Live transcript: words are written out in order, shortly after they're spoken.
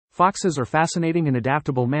Foxes are fascinating and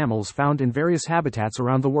adaptable mammals found in various habitats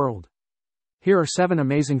around the world. Here are 7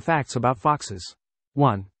 amazing facts about foxes.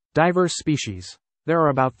 1. Diverse species. There are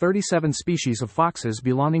about 37 species of foxes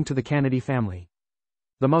belonging to the Canidae family.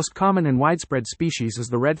 The most common and widespread species is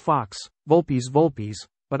the red fox, Vulpes vulpes,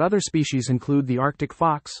 but other species include the Arctic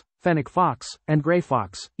fox, fennec fox, and gray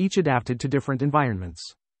fox, each adapted to different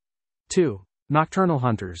environments. 2. Nocturnal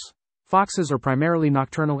hunters. Foxes are primarily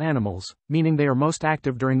nocturnal animals, meaning they are most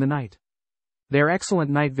active during the night. Their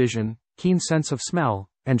excellent night vision, keen sense of smell,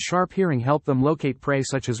 and sharp hearing help them locate prey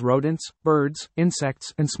such as rodents, birds,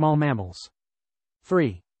 insects, and small mammals.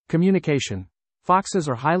 3. Communication. Foxes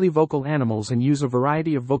are highly vocal animals and use a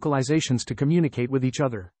variety of vocalizations to communicate with each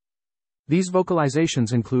other. These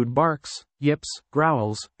vocalizations include barks, yips,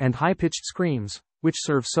 growls, and high-pitched screams, which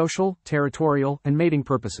serve social, territorial, and mating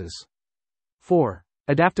purposes. 4.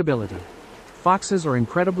 Adaptability. Foxes are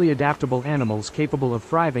incredibly adaptable animals capable of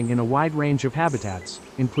thriving in a wide range of habitats,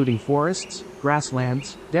 including forests,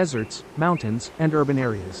 grasslands, deserts, mountains, and urban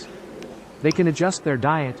areas. They can adjust their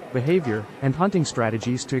diet, behavior, and hunting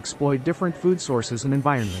strategies to exploit different food sources and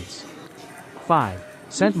environments. 5.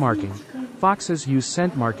 Scent marking. Foxes use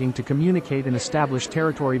scent marking to communicate and establish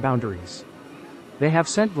territory boundaries. They have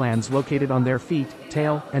scent glands located on their feet,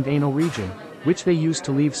 tail, and anal region, which they use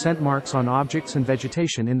to leave scent marks on objects and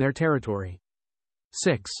vegetation in their territory.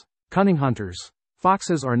 6. Cunning hunters.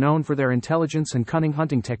 Foxes are known for their intelligence and cunning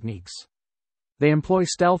hunting techniques. They employ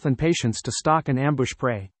stealth and patience to stalk and ambush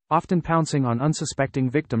prey, often pouncing on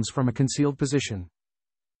unsuspecting victims from a concealed position.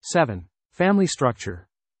 7. Family structure.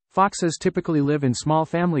 Foxes typically live in small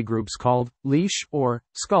family groups called leash or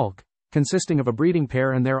skulk, consisting of a breeding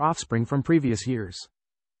pair and their offspring from previous years.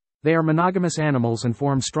 They are monogamous animals and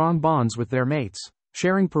form strong bonds with their mates,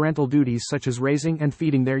 sharing parental duties such as raising and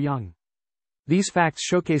feeding their young. These facts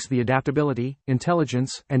showcase the adaptability,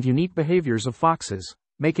 intelligence, and unique behaviors of foxes,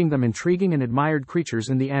 making them intriguing and admired creatures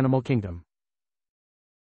in the animal kingdom.